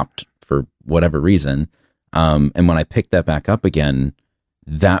I stopped for whatever reason. And when I picked that back up again,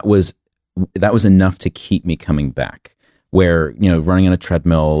 that was enough to keep me coming back. Where, running on a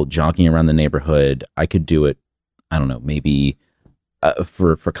treadmill, jogging around the neighborhood, I could do it, I don't know, maybe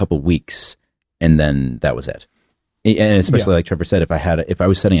for a couple weeks, and then that was it. And especially like Trevor said, if I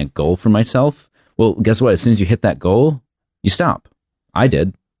was setting a goal for myself, well, guess what? As soon as you hit that goal, you stop. I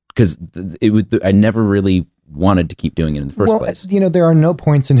did, because I never really wanted to keep doing it in the first place. There are no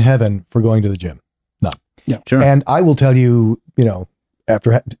points in heaven for going to the gym. None. Yeah, sure. And I will tell you,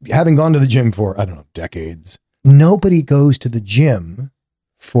 after having gone to the gym for, I don't know, decades, nobody goes to the gym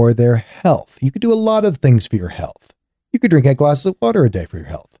for their health. You could do a lot of things for your health. You could drink 8 glasses of water a day for your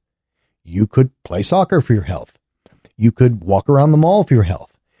health. You could play soccer for your health. You could walk around the mall for your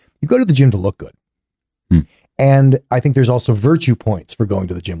health. You go to the gym to look good. And I think there's also virtue points for going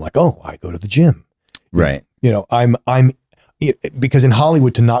to the gym. Like, oh, I go to the gym. Right. Because in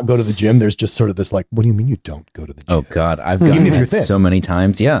Hollywood, to not go to the gym, there's just sort of this like, what do you mean you don't go to the gym? Oh God, I've gotten that so many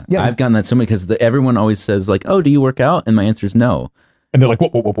times. Yeah, I've gotten that so many because everyone always says like, oh, do you work out? And my answer is no. And they're like,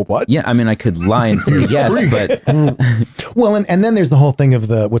 what? Yeah, I mean, I could lie and say yes, but well, and then there's the whole thing of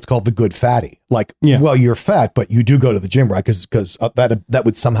what's called the good fatty. Like, well, you're fat, but you do go to the gym, right? Because that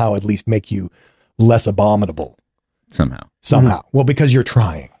would somehow at least make you less abominable. Somehow. Well, because you're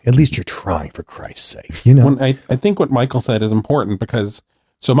trying. At least you're trying, for Christ's sake. You know. I think what Michael said is important because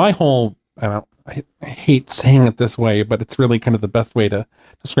my whole I hate saying it this way, but it's really kind of the best way to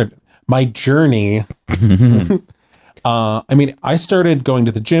describe it. My journey. I started going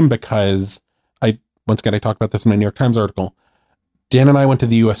to the gym because once again, I talked about this in a New York Times article. Dan and I went to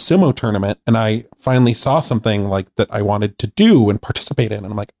the US Sumo tournament and I finally saw something like that I wanted to do and participate in. And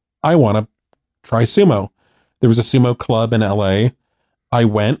I'm like, I want to try sumo. There was a sumo club in LA. I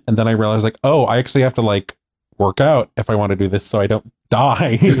went and then I realized like, oh, I actually have to like work out if I want to do this so I don't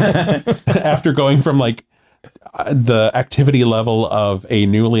die after going from like the activity level of a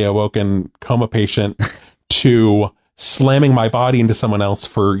newly awoken coma patient to slamming my body into someone else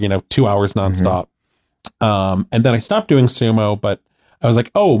for, 2 hours nonstop. And then I stopped doing sumo, but I was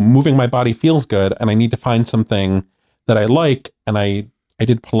like, oh, moving my body feels good. And I need to find something that I like. And I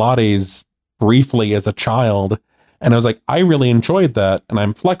did Pilates briefly as a child. And I was like, I really enjoyed that. And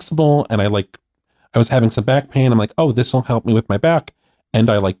I'm flexible. And I was having some back pain. I'm like, oh, this will help me with my back. And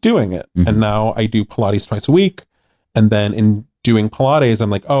I like doing it. And now I do Pilates twice a week. And then in doing Pilates,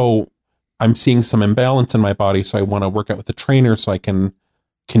 I'm like, oh, I'm seeing some imbalance in my body. So I want to work out with a trainer so I can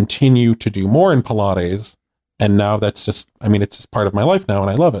continue to do more in Pilates. And now that's just, it's just part of my life now and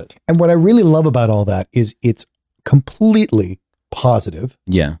I love it. And what I really love about all that is it's completely positive.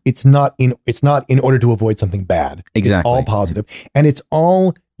 Yeah. It's not in order to avoid something bad. Exactly. It's all positive. And it's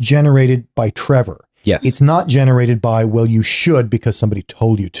all generated by Trevor. Yes. It's not generated by, well, you should because somebody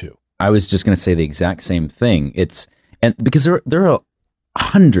told you to. I was just going to say the exact same thing. And because there are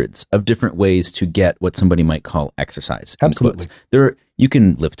hundreds of different ways to get what somebody might call exercise. Absolutely. You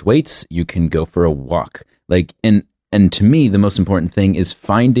can lift weights, you can go for a walk. Like, and to me, the most important thing is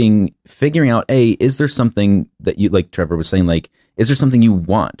figuring out, is there something that you, like Trevor was saying, like, is there something you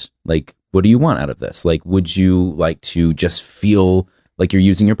want? Like, what do you want out of this? Like, would you like to just feel like you're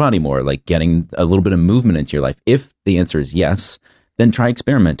using your body more, like getting a little bit of movement into your life? If the answer is yes, then try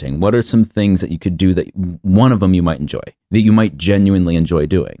experimenting. What are some things that you could do that one of them you might enjoy, that you might genuinely enjoy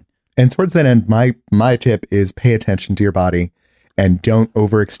doing? And towards that end, my tip is pay attention to your body and don't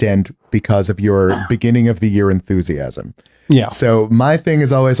overextend because of your beginning of the year enthusiasm. Yeah. So my thing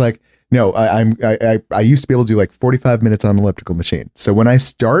is always like, no, I used to be able to do like 45 minutes on an elliptical machine. So when I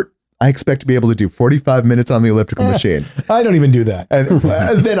start, I expect to be able to do 45 minutes on the elliptical machine. I don't even do that. And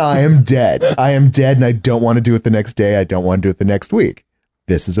then I am dead. I am dead and I don't want to do it the next day. I don't want to do it the next week.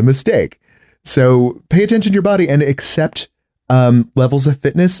 This is a mistake. So pay attention to your body and accept levels of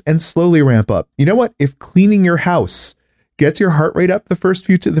fitness and slowly ramp up. You know what? If cleaning your house gets your heart rate up the first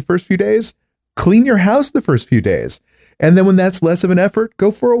few days, clean your house the first few days. And then when that's less of an effort,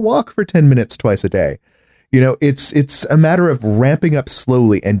 go for a walk for 10 minutes twice a day. It's a matter of ramping up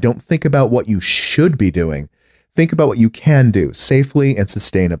slowly and don't think about what you should be doing. Think about what you can do safely and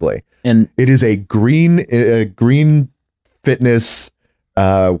sustainably. And it is a green fitness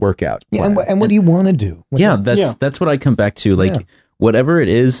workout. Yeah, and what do you want to do? That's what I come back to. Like, whatever it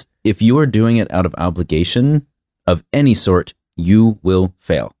is, if you are doing it out of obligation of any sort, you will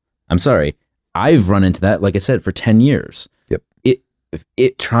fail. I'm sorry. I've run into that, like I said, for 10 years. Yep.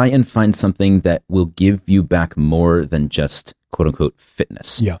 Try and find something that will give you back more than just quote unquote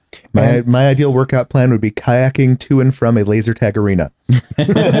fitness. Yeah. My ideal workout plan would be kayaking to and from a laser tag arena.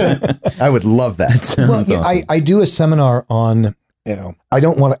 I would love that. Awesome. I do a seminar on, I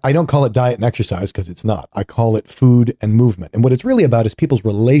don't call it diet and exercise because it's not. I call it food and movement. And what it's really about is people's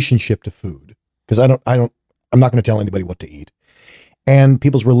relationship to food. Because I'm not going to tell anybody what to eat. And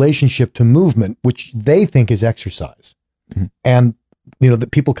people's relationship to movement, which they think is exercise. Mm-hmm. And the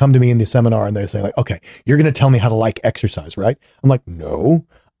people come to me in the seminar and they say like, okay, you're going to tell me how to like exercise, right? I'm like, no,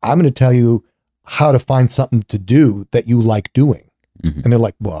 I'm going to tell you how to find something to do that you like doing. Mm-hmm. And they're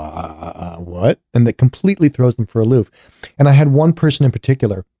like, what? And that completely throws them for a loop. And I had one person in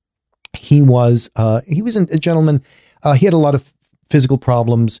particular. He was a gentleman. He had a lot of physical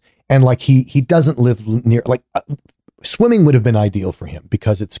problems And like he doesn't live near, like swimming would have been ideal for him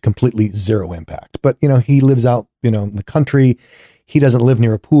because it's completely zero impact. But, you know, he lives out, you know, in the country. He doesn't live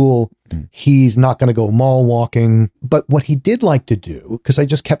near a pool. He's not going to go mall walking. But what he did like to do, because I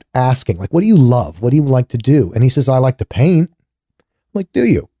just kept asking, like, what do you love? What do you like to do? And he says, I like to paint. I'm like, do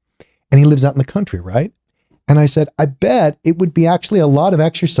you? And he lives out in the country, right? And I said, I bet it would be actually a lot of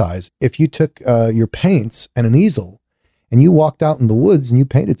exercise if you took your paints and an easel and you walked out in the woods and you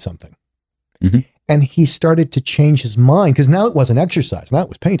painted something. Mm-hmm. And he started to change his mind because now it wasn't exercise. Now it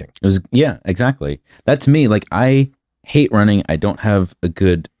was painting. It was, yeah, exactly. That to me, like, I hate running. I don't have a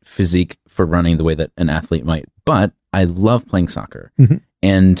good physique for running the way that an athlete might, but I love playing soccer. Mm-hmm.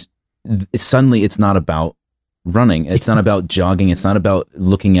 And suddenly it's not about running. It's not about jogging. It's not about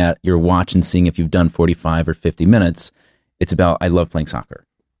looking at your watch and seeing if you've done 45 or 50 minutes. It's about, I love playing soccer.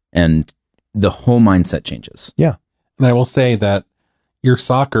 And the whole mindset changes. Yeah. And I will say that your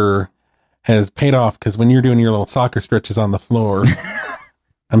soccer has paid off, because when you're doing your little soccer stretches on the floor,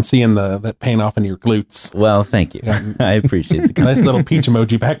 I'm seeing that paying off in your glutes. Well, thank you. I appreciate the Nice little peach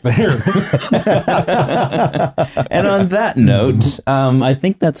emoji back there. And on that note, I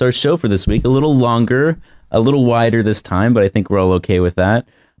think that's our show for this week. A little longer, a little wider this time, but I think we're all okay with that.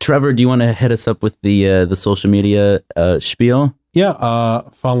 Trevor, do you want to hit us up with the social media spiel? Yeah,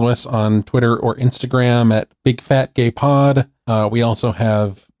 follow us on Twitter or Instagram at Big Fat Gay Pod. We also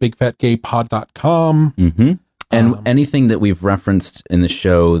have bigfatgaypod.com. Mm-hmm. And anything that we've referenced in the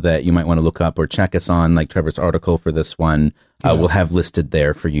show that you might want to look up or check us on, like Trevor's article for this one, we'll have listed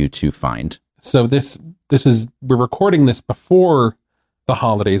there for you to find. So we're recording this before the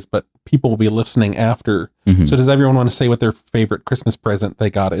holidays, but people will be listening after. Mm-hmm. So does everyone want to say what their favorite Christmas present they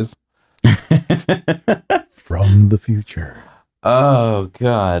got is? From the future. Oh,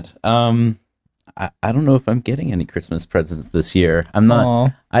 God. I don't know if I'm getting any Christmas presents this year. I'm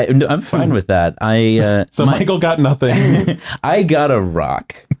not. I'm fine with that. So Michael got nothing. I got a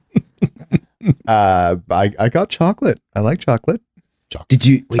rock. I got chocolate. I like chocolate. Did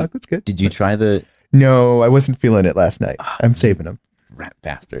you? Wait, Chocolate's good. did you try the No, I wasn't feeling it last night. I'm saving them. rat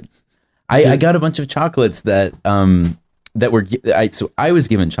bastard? I got a bunch of chocolates that were. So I was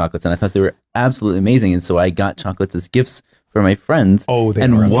given chocolates and I thought they were absolutely amazing, and so I got chocolates as gifts for my friends. Oh, they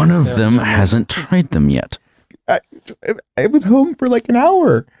and are one amazing. of them hasn't tried them yet. I was home for like an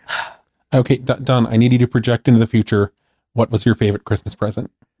hour. Okay, Don, I need you to project into the future. What was your favorite Christmas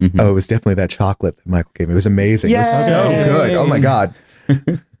present? Mm-hmm. Oh, it was definitely that chocolate that Michael gave me. It was amazing. It was so Yay! good. Oh my God.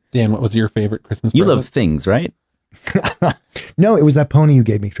 Dan, what was your favorite Christmas You present? love things, right? No, it was that pony you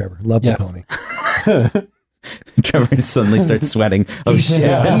gave me, Trevor. Love Yes. the pony. Trevor suddenly starts sweating. Oh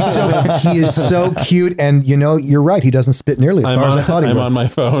shit! He is so cute, and you know, you're right. He doesn't spit nearly as far as I thought he I'm would. on my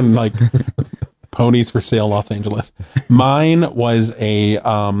phone, like ponies for sale, Los Angeles. Mine was a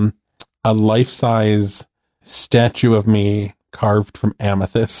life-size statue of me carved from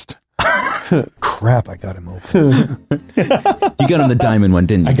amethyst. Crap, I got him over. You got him the diamond one,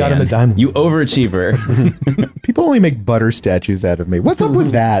 didn't you? I got him Dan? the diamond You one. overachiever. People only make butter statues out of me. What's up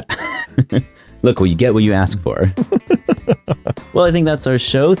with that? Look, well, you get what you ask for. Well, I think that's our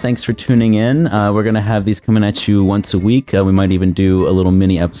show. Thanks for tuning in. We're going to have these coming at you once a week. We might even do a little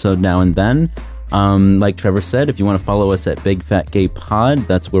mini episode now and then. Like Trevor said, if you want to follow us at Big Fat Gay Pod,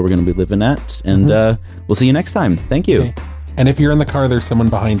 that's where we're going to be living at. And we'll see you next time. Thank you. Okay. And if you're in the car, there's someone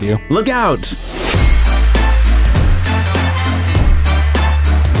behind you. Look out!